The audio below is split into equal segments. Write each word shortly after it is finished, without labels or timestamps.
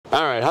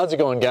All right, how's it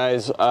going,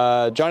 guys?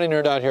 Johnny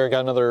Nerd out here.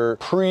 Got another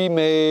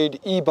pre-made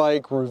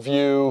e-bike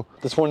review.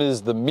 This one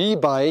is the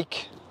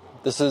Meebike.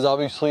 This is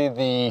obviously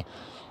the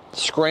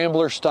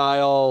scrambler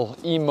style,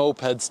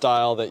 e-moped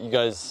style that you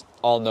guys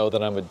all know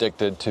that I'm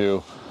addicted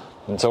to.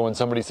 And so when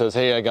somebody says,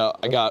 hey, I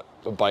got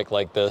a bike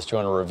like this, do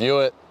you want to review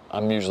it?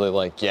 I'm usually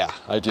like, yeah,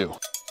 I do.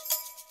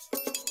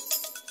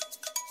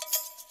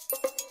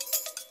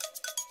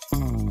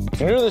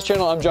 If you're new to this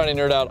channel, I'm Johnny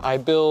Nerd Out. I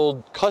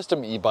build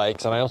custom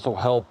e-bikes, and I also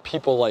help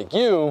people like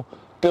you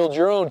build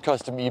your own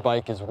custom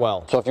e-bike as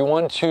well. So if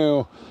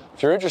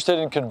you're interested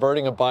in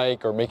converting a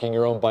bike or making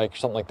your own bike or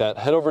something like that,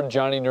 head over to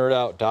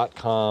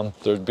johnnynerdout.com.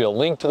 There'd be a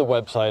link to the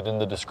website in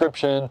the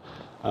description.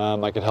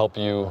 I could help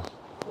you,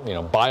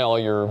 buy all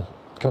your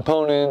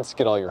components,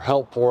 get all your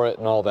help for it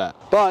and all that.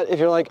 But if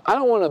you're like, I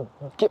don't want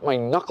to get my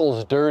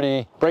knuckles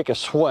dirty, break a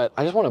sweat,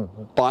 I just want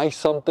to buy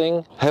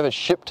something, have it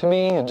shipped to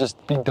me and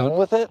just be done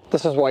with it,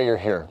 this is why you're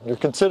here. You're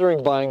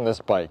considering buying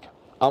this bike.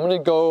 I'm gonna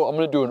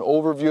do an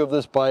overview of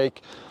this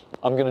bike.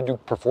 I'm gonna do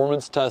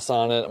performance tests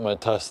on it. I'm gonna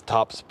test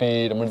top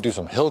speed. I'm gonna do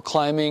some hill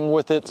climbing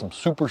with it, some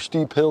super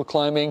steep hill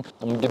climbing.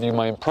 I'm gonna give you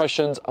my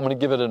impressions. I'm gonna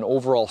give it an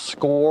overall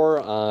score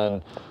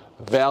on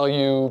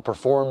value,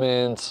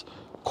 performance,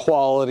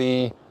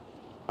 quality,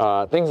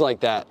 things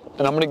like that.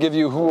 And I'm gonna give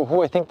you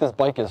who I think this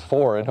bike is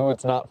for and who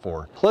it's not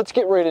for. Let's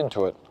get right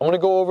into it. I'm gonna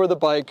go over the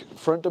bike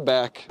front to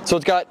back. So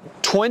it's got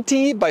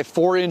 20 by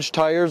 4-inch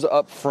tires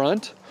up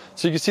front.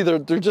 So you can see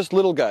they're just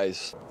little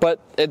guys, but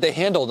they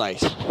handle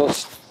nice.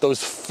 Those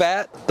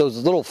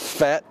little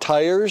fat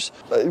tires,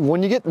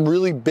 when you get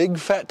really big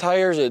fat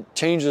tires, it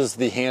changes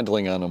the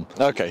handling on them.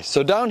 Okay,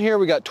 so down here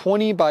we got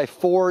 20 by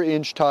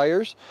 4-inch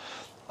tires.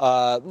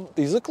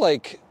 These look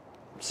like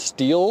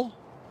steel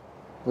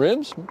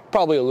rims,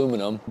 probably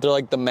aluminum. They're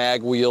like the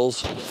mag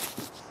wheels.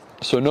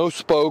 So no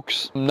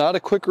spokes, not a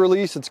quick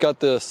release. It's got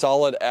the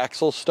solid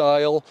axle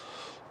style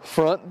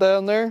front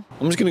down there.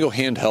 I'm just gonna go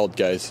handheld,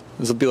 guys.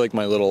 This will be like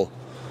my little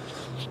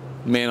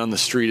man on the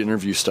street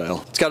interview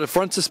style. It's got a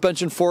front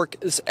suspension fork.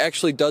 This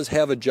actually does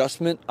have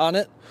adjustment on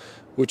it,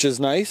 which is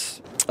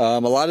nice. A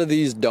lot of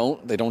these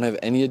don't. They don't have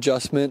any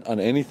adjustment on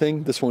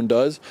anything. This one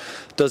does.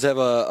 It does have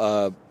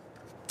a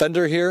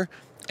fender here,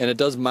 and it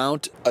does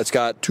mount. It's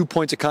got 2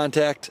 points of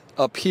contact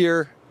up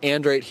here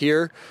and right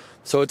here.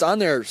 So it's on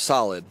there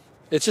solid.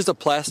 It's just a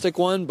plastic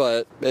one,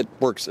 but it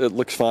works. It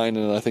looks fine,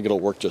 and I think it'll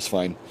work just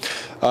fine.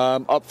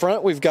 Up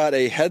front, we've got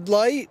a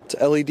headlight,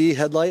 LED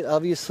headlight,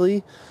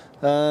 obviously.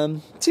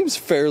 It seems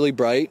fairly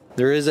bright.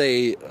 There is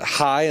a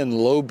high and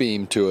low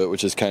beam to it,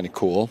 which is kind of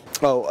cool.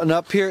 Oh, and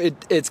up here,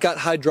 it's got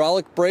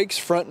hydraulic brakes,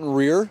 front and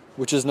rear,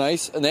 which is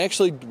nice, and they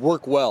actually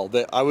work well.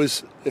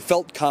 It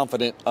felt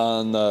confident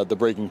on the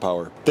braking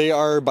power. They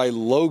are by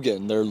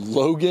Logan. They're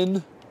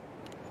Logan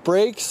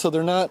brakes, so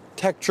they're not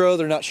Tektro,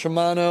 they're not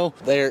Shimano.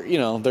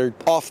 They're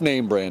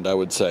off-name brand, I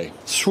would say.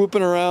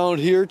 Swooping around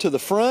here to the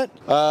front,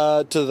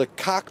 to the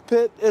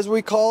cockpit, as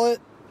we call it.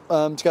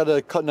 It's got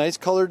a nice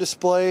color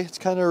display. It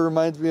kind of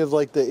reminds me of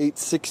like the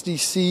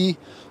 860C,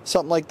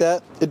 something like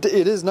that. It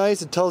is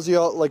nice. It tells you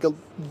like a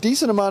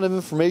decent amount of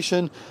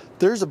information.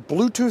 There's a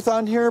Bluetooth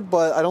on here,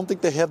 but I don't think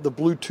they have the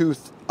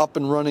Bluetooth up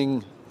and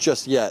running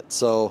just yet.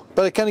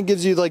 But it kind of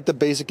gives you like the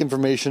basic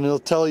information. It'll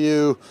tell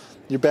you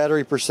your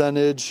battery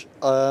percentage.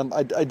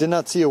 I did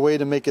not see a way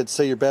to make it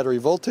say your battery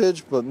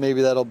voltage, but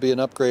maybe that'll be an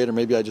upgrade, or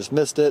maybe I just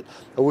missed it.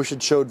 I wish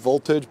it showed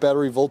voltage.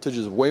 Battery voltage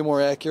is way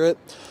more accurate.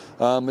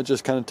 It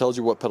just kind of tells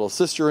you what pedal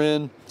assist you're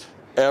in,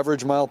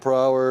 average mile per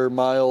hour,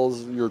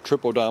 miles, your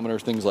trip odometer,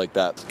 things like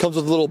that. Comes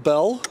with a little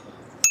bell,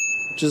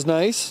 which is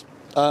nice.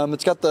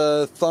 It's got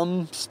the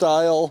thumb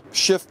style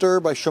shifter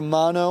by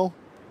Shimano.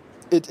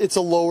 It's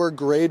a lower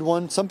grade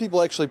one. Some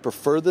people actually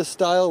prefer this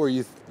style where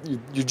you're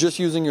just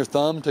using your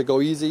thumb to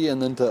go easy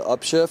and then to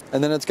upshift.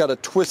 And then it's got a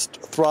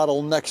twist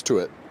throttle next to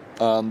it.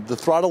 The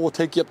throttle will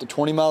take you up to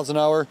 20 miles an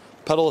hour.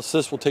 Pedal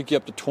assist will take you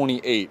up to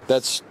 28.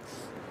 That's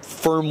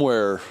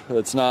firmware.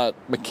 It's not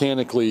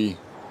mechanically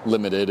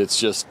limited. It's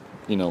just,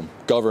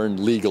 governed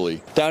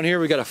legally. Down here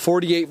we got a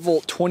 48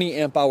 volt 20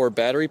 amp hour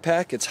battery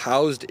pack. It's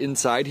housed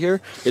inside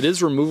here. It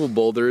is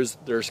removable. There's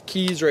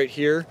keys right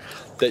here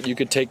that you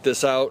could take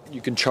this out.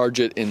 You can charge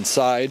it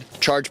inside.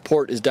 Charge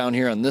port is down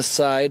here on this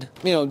side.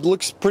 It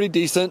looks pretty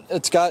decent.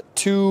 It's got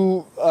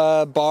 2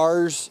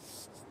 bars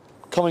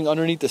coming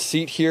underneath the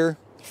seat here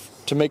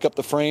to make up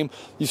the frame.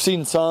 You've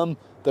seen some.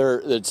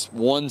 It's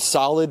one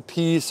solid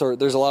piece, or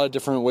there's a lot of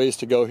different ways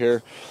to go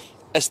here.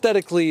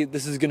 Aesthetically,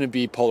 this is going to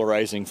be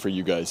polarizing for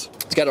you guys.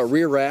 It's got a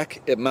rear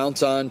rack. It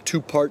mounts on 2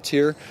 parts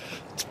here.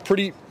 It's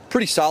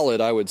pretty solid,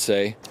 I would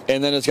say.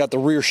 And then it's got the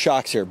rear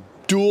shocks here.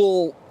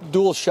 Dual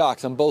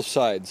shocks on both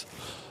sides.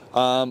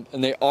 And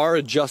they are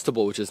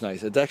adjustable, which is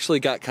nice. It's actually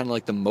got kind of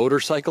like the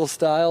motorcycle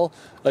style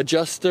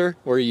adjuster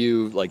where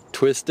you like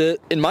twist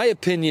it. In my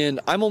opinion,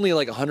 I'm only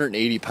like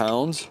 180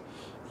 pounds.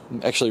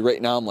 Actually, right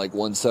now I'm like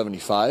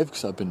 175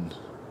 because I've been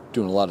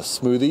doing a lot of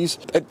smoothies.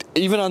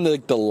 Even on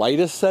the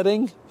lightest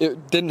setting,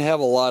 it didn't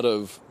have a lot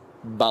of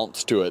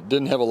bounce to it,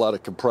 didn't have a lot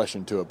of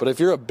compression to it. But if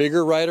you're a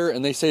bigger rider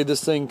and they say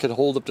this thing could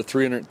hold up to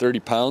 330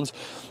 pounds,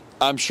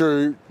 I'm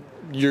sure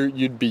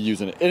you'd be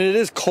using it. And it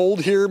is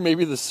cold here.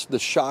 Maybe the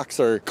shocks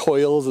are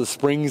coils, the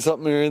springs,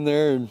 something are in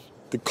there, and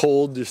the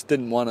cold just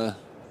didn't want to,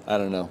 I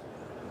don't know,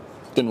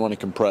 didn't want to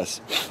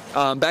compress.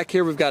 Back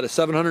here we've got a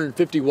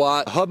 750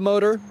 watt hub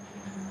motor.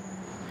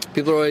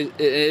 People are always, it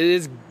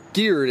is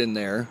geared in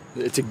there.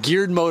 It's a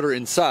geared motor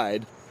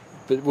inside,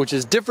 but which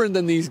is different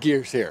than these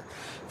gears here.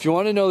 If you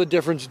want to know the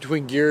difference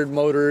between geared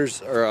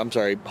motors, or I'm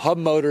sorry, hub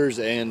motors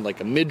and like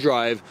a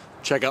mid-drive,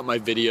 check out my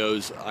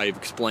videos. I've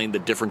explained the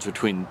difference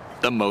between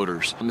the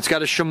motors. It's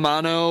got a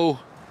Shimano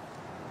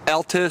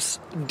Altus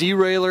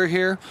derailleur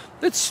here.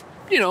 It's,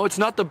 you know, it's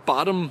not the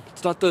bottom,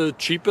 it's not the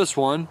cheapest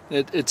one.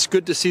 It's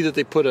good to see that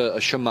they put a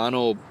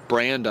Shimano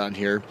brand on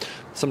here.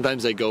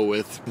 Sometimes they go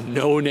with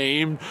no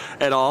name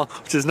at all,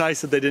 which is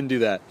nice that they didn't do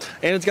that.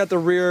 And it's got the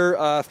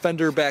rear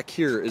fender back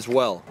here as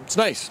well. It's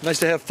nice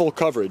to have full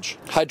coverage.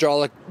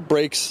 Hydraulic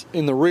brakes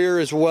in the rear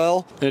as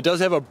well. And it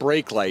does have a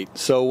brake light.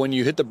 So when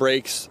you hit the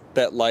brakes,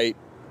 that light,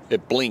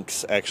 it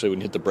blinks actually when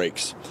you hit the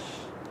brakes.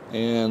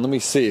 And let me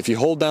see, if you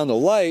hold down the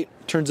light,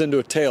 it turns into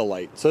a tail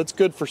light. So it's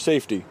good for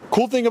safety.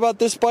 Cool thing about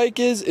this bike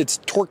is it's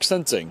torque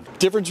sensing.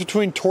 Difference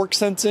between torque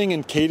sensing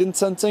and cadence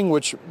sensing,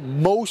 which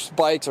most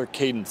bikes are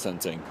cadence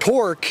sensing.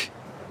 Torque,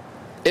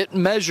 it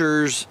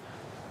measures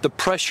the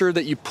pressure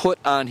that you put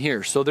on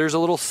here. So there's a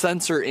little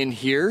sensor in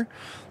here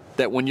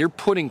that when you're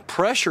putting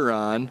pressure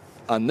on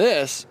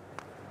this,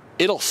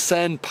 it'll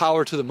send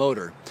power to the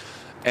motor.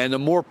 And the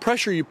more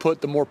pressure you put,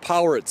 the more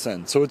power it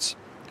sends. So it's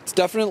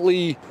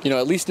definitely, you know,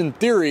 at least in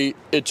theory,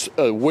 it's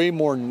a way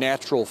more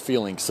natural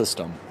feeling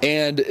system.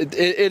 And it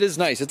is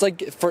nice. It's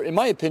like, in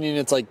my opinion,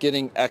 it's like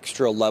getting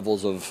extra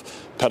levels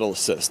of pedal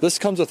assist. This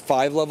comes with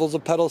 5 levels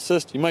of pedal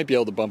assist. You might be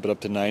able to bump it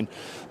up to 9,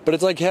 but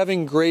it's like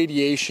having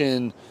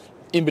gradation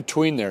in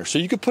between there. So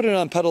you could put it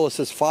on pedal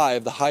assist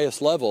 5, the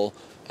highest level,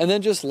 and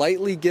then just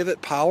lightly give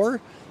it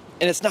power,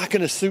 and it's not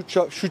going to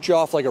shoot you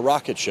off like a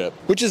rocket ship,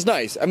 which is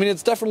nice. I mean,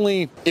 it's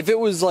definitely, if it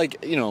was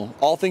like, you know,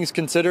 all things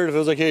considered, if it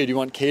was like, hey, do you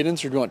want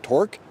cadence or do you want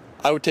torque?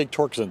 I would take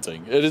torque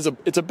sensing.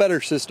 It's a better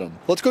system.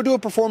 Let's go do a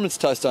performance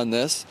test on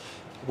this,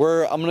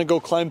 where I'm going to go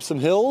climb some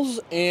hills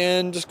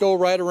and just go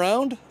ride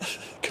around,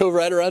 go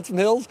ride around some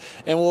hills,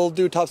 and we'll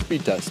do a top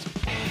speed test.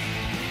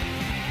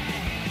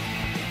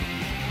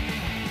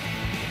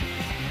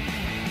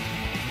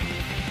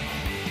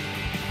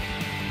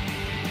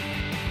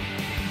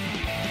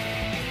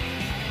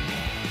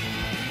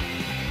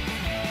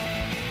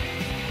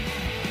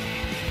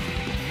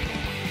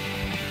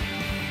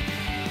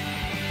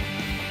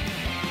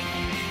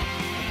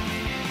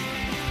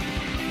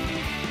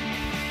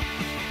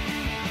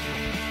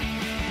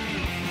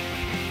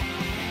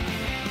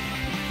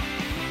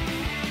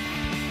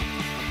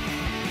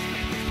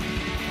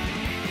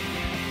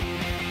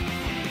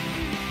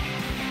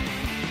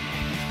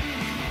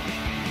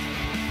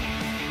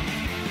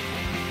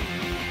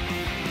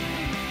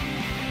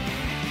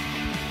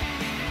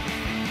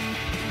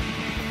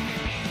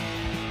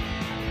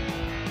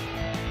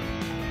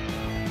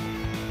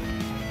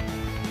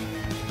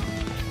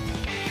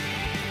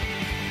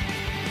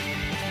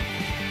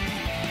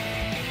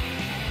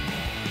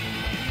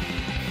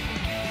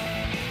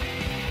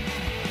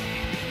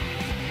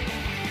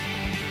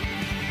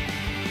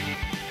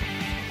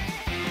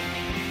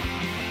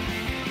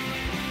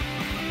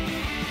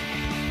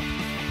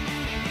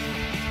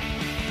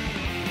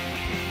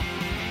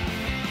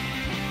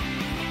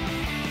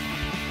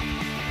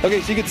 Okay,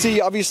 so you can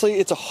see, obviously,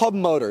 it's a hub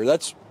motor.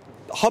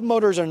 Hub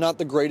motors are not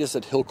the greatest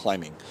at hill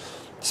climbing,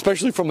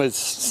 especially from a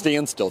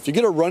standstill. If you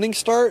get a running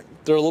start,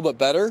 they're a little bit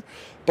better,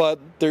 but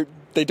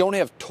they don't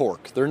have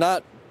torque. They're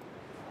not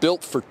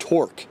built for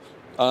torque.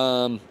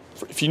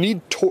 If you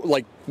need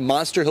like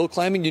monster hill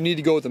climbing, you need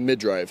to go with a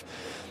mid-drive.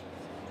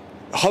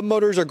 Hub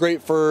motors are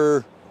great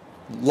for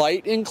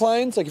light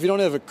inclines. Like if you don't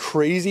have a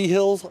crazy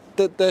hill,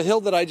 the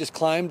hill that I just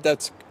climbed,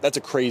 that's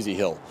a crazy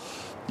hill.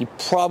 You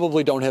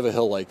probably don't have a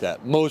hill like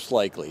that, most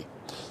likely.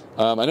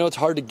 I know it's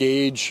hard to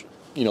gauge,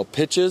 you know,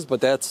 pitches, but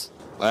that's,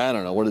 I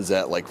don't know, what is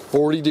that, like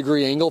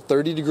 40-degree angle,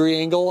 30-degree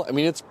angle? I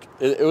mean,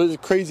 it was a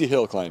crazy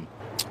hill climb.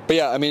 But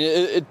yeah, I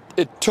mean,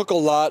 it took a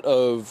lot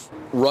of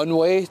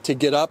runway to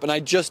get up, and I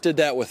just did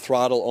that with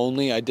throttle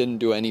only. I didn't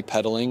do any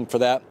pedaling for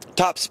that.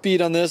 Top speed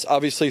on this,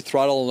 obviously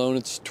throttle alone,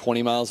 it's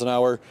 20 miles an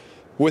hour.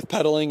 With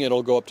pedaling,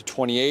 it'll go up to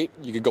 28.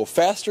 You could go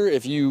faster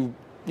if you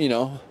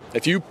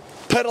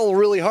pedal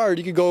really hard,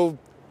 you could go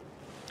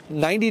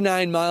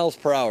 99 miles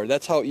per hour.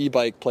 That's how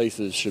e-bike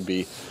places should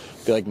be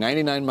like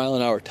 99 mile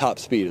an hour top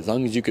speed, as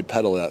long as you could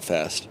pedal that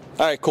fast.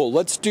 All right, cool.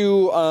 Let's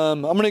do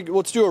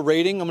let's do a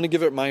rating. I'm gonna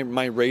give it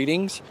my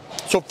ratings.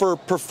 So for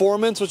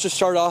performance, let's just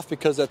start off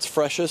because that's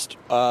freshest.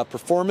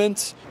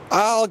 Performance,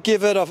 I'll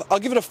give it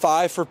a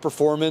 5 for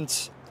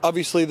performance.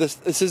 Obviously,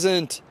 this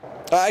isn't.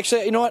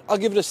 Actually, you know what? I'll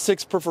give it a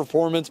 6 for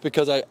performance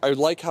because I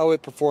like how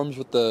it performs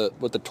with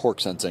the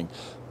torque sensing.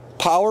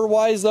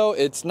 Power-wise, though,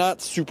 it's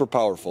not super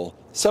powerful.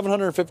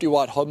 750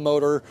 watt hub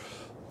motor,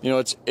 you know,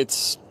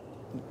 it's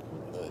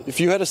if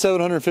you had a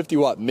 750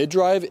 watt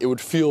mid-drive, it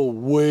would feel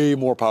way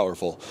more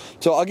powerful.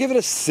 So I'll give it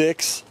a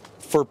 6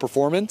 for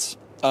performance.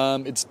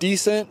 It's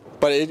decent,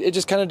 but it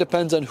just kind of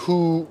depends on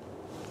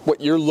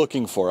what you're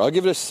looking for. I'll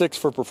give it a 6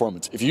 for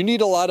performance. If you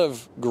need a lot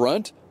of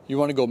grunt, you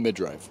want to go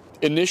mid-drive.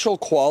 Initial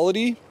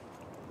quality,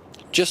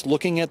 just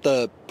looking at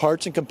the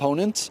parts and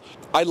components,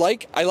 I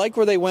like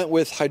where they went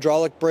with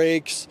hydraulic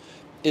brakes.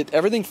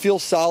 Everything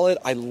feels solid.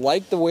 I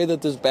like the way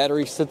that this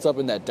battery sits up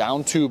in that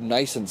down tube,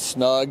 nice and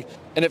snug,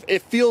 and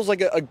it feels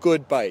like a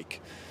good bike.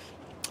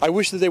 I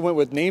wish that they went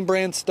with name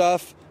brand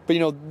stuff, but you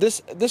know,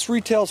 this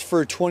retails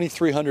for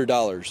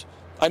 $2,300.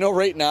 I know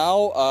right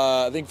now,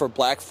 I think for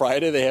Black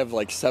Friday they have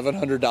like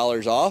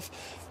 $700 off,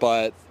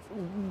 but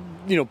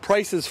you know,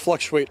 prices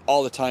fluctuate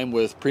all the time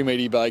with pre-made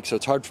e-bikes, so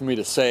it's hard for me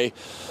to say.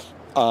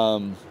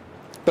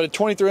 But at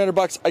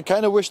 $2,300, I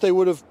kind of wish they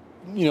would have,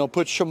 you know,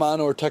 put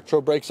Shimano or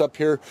Tektro brakes up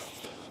here.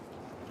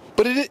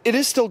 But it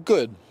is still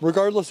good,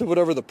 regardless of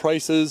whatever the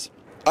price is.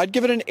 I'd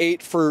give it an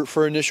 8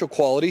 for initial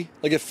quality.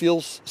 Like, it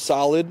feels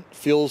solid,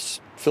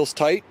 feels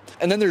tight.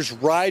 And then there's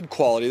ride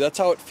quality. That's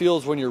how it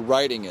feels when you're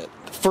riding it.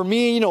 For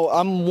me, you know,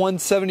 I'm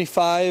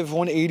 175,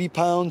 180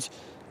 pounds.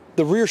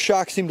 The rear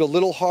shock seemed a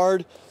little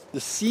hard.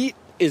 The seat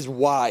is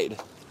wide.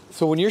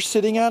 So when you're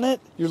sitting on it,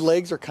 your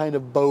legs are kind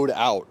of bowed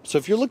out. So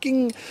if you're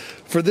looking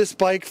for this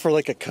bike for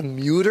like a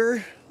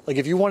commuter, like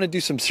if you want to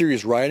do some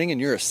serious riding and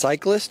you're a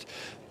cyclist,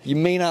 you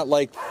may not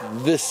like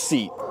this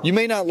seat. You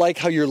may not like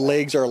how your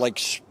legs are like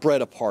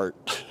spread apart.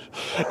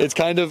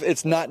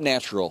 It's not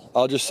natural.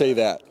 I'll just say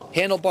that.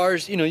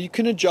 Handlebars, you know, you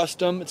can adjust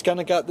them. It's kind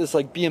of got this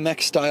like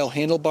BMX style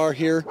handlebar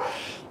here.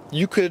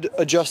 You could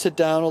adjust it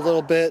down a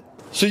little bit.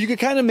 So you could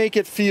kind of make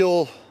it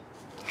feel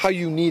how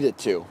you need it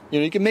to. You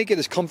know, you can make it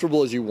as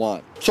comfortable as you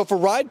want. So for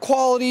ride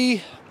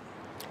quality,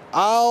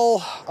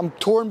 I'm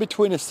torn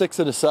between a 6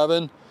 and a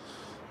 7.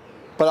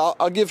 But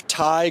I'll give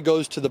Ty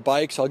goes to the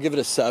bike, so I'll give it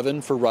a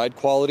 7 for ride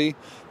quality.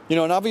 You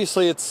know, and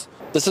obviously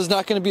this is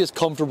not going to be as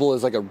comfortable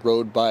as like a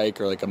road bike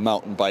or like a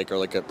mountain bike or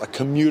like a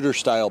commuter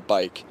style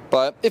bike.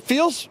 But it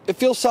feels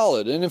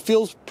solid and it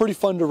feels pretty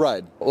fun to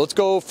ride. Let's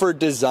go for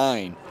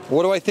design.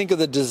 What do I think of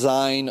the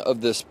design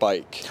of this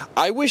bike?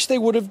 I wish they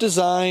would have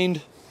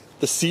designed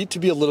the seat to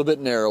be a little bit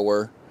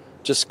narrower,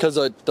 just because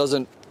it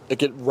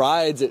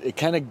rides, it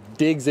kind of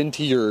digs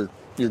into your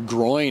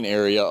groin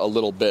area a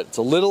little bit. It's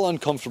a little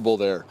uncomfortable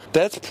there.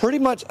 That's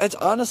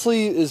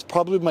honestly is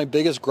probably my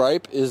biggest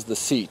gripe is the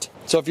seat.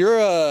 So if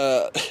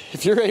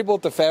you're able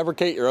to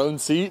fabricate your own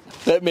seat,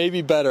 that may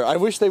be better. I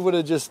wish they would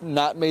have just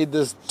not made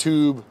this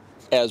tube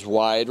as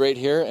wide right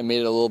here and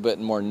made it a little bit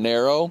more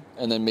narrow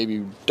and then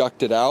maybe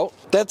ducked it out.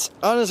 That's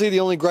honestly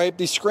the only gripe.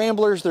 These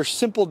scramblers, they're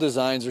simple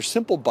designs, they're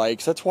simple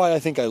bikes. That's why I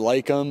think I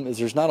like them, is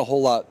there's not a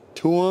whole lot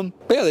to them.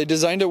 But yeah, they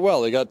designed it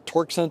well. They got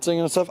torque sensing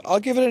and stuff.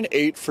 I'll give it an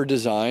 8 for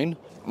design.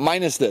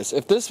 Minus this.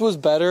 If this was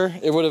better,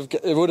 it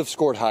would have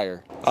scored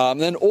higher.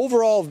 Then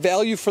overall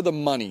value for the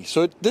money.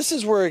 So this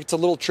is where it's a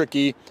little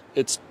tricky.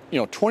 It's, you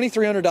know,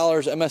 $2,300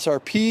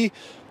 MSRP.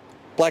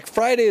 Black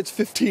Friday, it's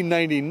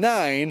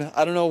 $15.99.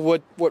 I don't know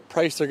what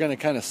price they're going to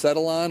kind of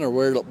settle on, or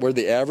where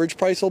the average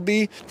price will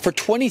be. For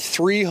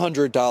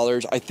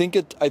 $2,300, I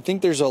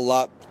think there's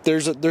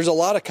a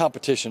lot of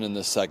competition in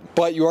this segment.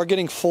 But you are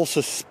getting full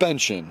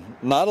suspension.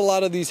 Not a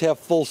lot of these have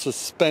full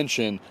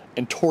suspension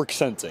and torque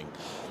sensing.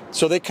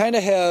 So they kind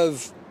of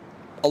have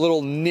a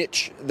little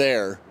niche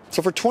there.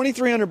 So for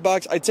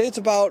 $2,300, I'd say it's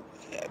about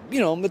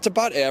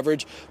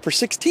average. For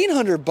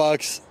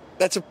 $1,600,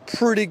 that's a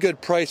pretty good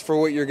price for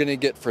what you're going to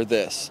get for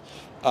this,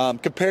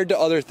 compared to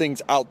other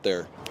things out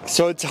there.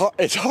 So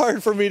it's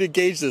hard for me to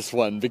gauge this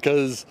one,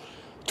 because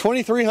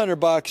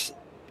 $2,300,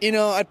 you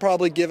know, I'd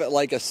probably give it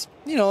like a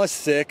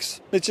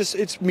 6.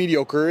 It's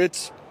mediocre.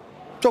 It's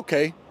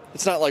okay.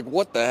 It's not like,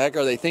 what the heck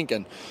are they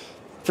thinking?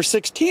 For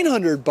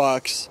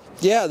 $1,600,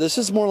 yeah, this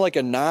is more like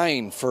a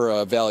 9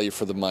 for value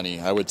for the money,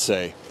 I would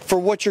say, for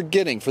what you're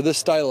getting for this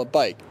style of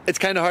bike. It's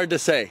kind of hard to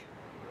say.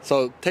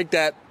 So take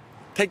that.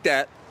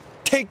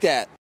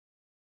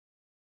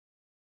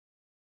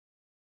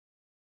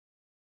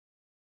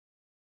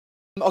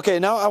 Okay,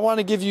 now I want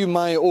to give you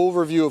my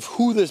overview of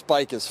who this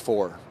bike is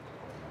for.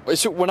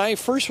 So when I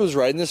first was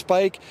riding this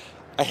bike,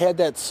 I had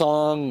that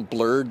song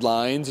Blurred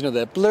Lines, you know,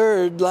 that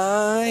blurred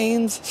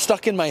lines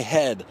stuck in my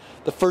head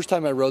the first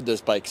time I rode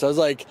this bike. So I was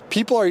like,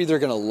 people are either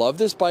going to love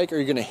this bike or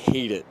you're going to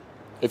hate it.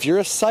 If you're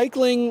a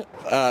cycling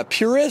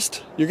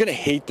purist, you're going to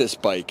hate this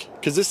bike,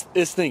 because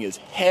this thing is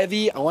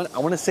heavy. I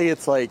want to say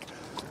it's like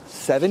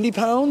 70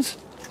 pounds.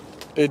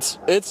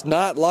 It's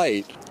not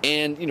light.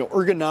 And, you know,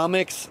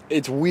 ergonomics,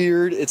 it's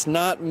weird. It's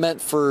not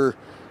meant for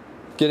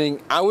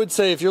getting, I would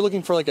say if you're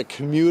looking for like a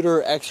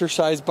commuter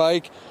exercise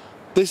bike,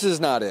 this is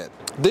not it.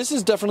 This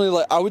is definitely,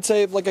 like, I would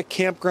say, like a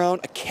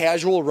campground, a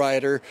casual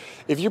rider.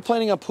 If you're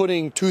planning on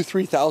putting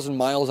 2,000-3,000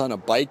 miles on a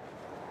bike,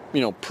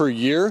 you know, per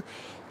year,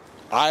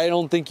 I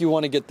don't think you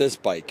want to get this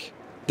bike.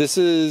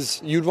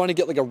 You'd want to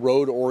get like a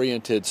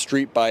road-oriented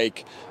street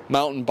bike,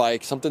 mountain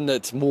bike, something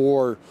that's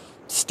more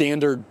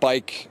standard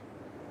bike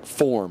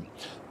form.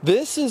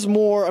 This is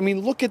more, I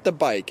mean, look at the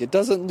bike. It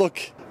doesn't look,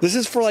 this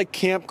is for like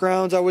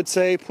campgrounds, I would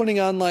say, putting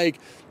on like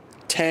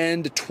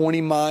 10 to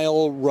 20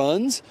 mile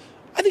runs.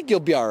 I think you'll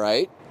be all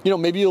right. you know,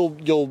 maybe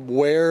you'll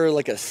wear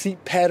like a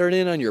seat pattern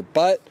in on your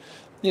butt.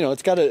 You know,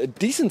 it's got a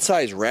decent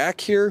sized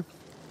rack here.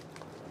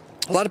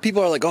 A lot of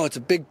people are like, oh, it's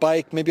a big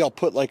bike. Maybe I'll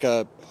put like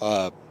a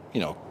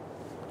you know,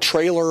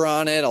 trailer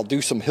on it. I'll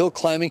do some hill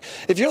climbing.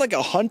 If you're like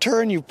a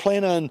hunter and you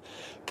plan on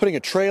putting a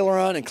trailer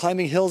on and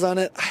climbing hills on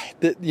it,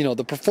 you know,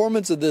 the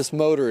performance of this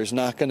motor is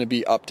not going to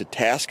be up to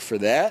task for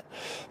that.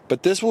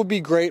 But this will be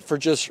great for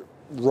just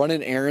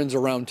running errands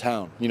around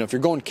town. You know, if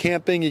you're going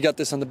camping, you got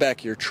this on the back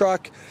of your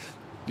truck,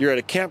 you're at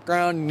a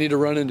campground, you need to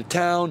run into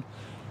town,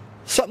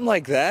 something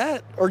like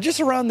that, or just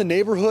around the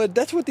neighborhood.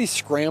 That's what these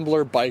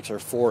scrambler bikes are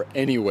for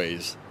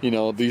anyways, you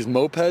know, these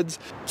mopeds.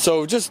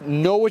 So just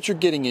know what you're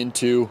getting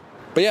into.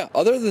 But yeah,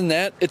 other than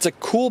that, it's a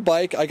cool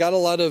bike. I got a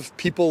lot of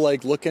people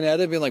like looking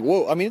at it being like,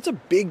 whoa, I mean, it's a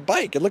big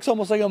bike. It looks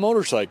almost like a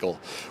motorcycle,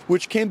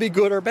 which can be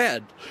good or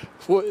bad.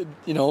 You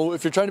know,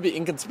 if you're trying to be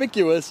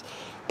inconspicuous,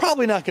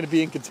 probably not going to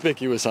be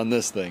inconspicuous on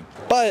this thing.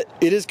 But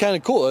it is kind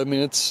of cool. I mean,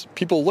 it's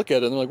people look at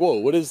it and they're like, whoa,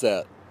 what is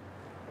that?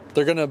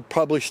 They're going to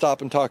probably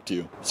stop and talk to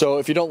you. So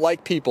if you don't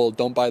like people,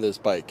 don't buy this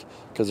bike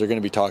because they're going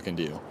to be talking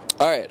to you.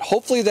 All right,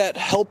 hopefully that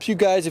helps you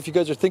guys. If you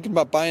guys are thinking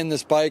about buying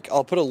this bike,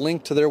 I'll put a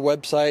link to their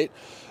website.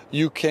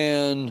 You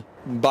can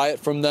buy it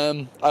from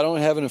them. I don't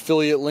have an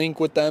affiliate link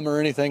with them or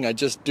anything. I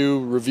just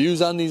do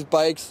reviews on these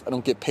bikes. I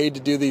don't get paid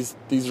to do these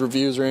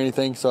reviews or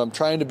anything. So I'm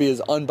trying to be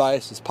as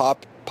unbiased as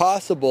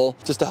possible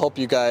just to help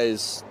you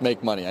guys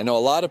make money. I know a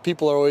lot of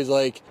people are always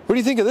like, what do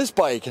you think of this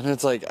bike? And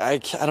it's like, I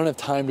don't have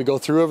time to go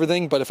through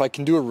everything, but if I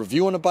can do a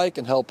review on a bike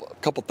and help a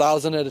couple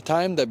thousand at a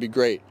time, that'd be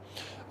great.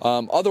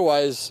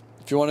 Otherwise,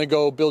 if you want to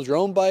go build your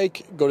own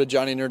bike, go to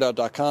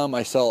johnnynerd.com.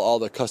 I sell all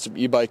the custom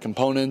e-bike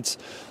components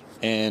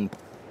and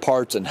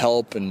parts and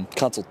help and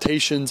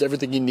consultations,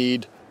 everything you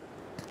need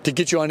to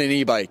get you on an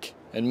e-bike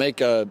and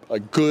make a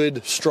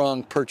good,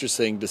 strong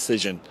purchasing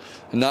decision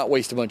and not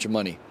waste a bunch of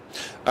money.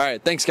 All right,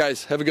 thanks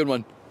guys. Have a good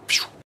one.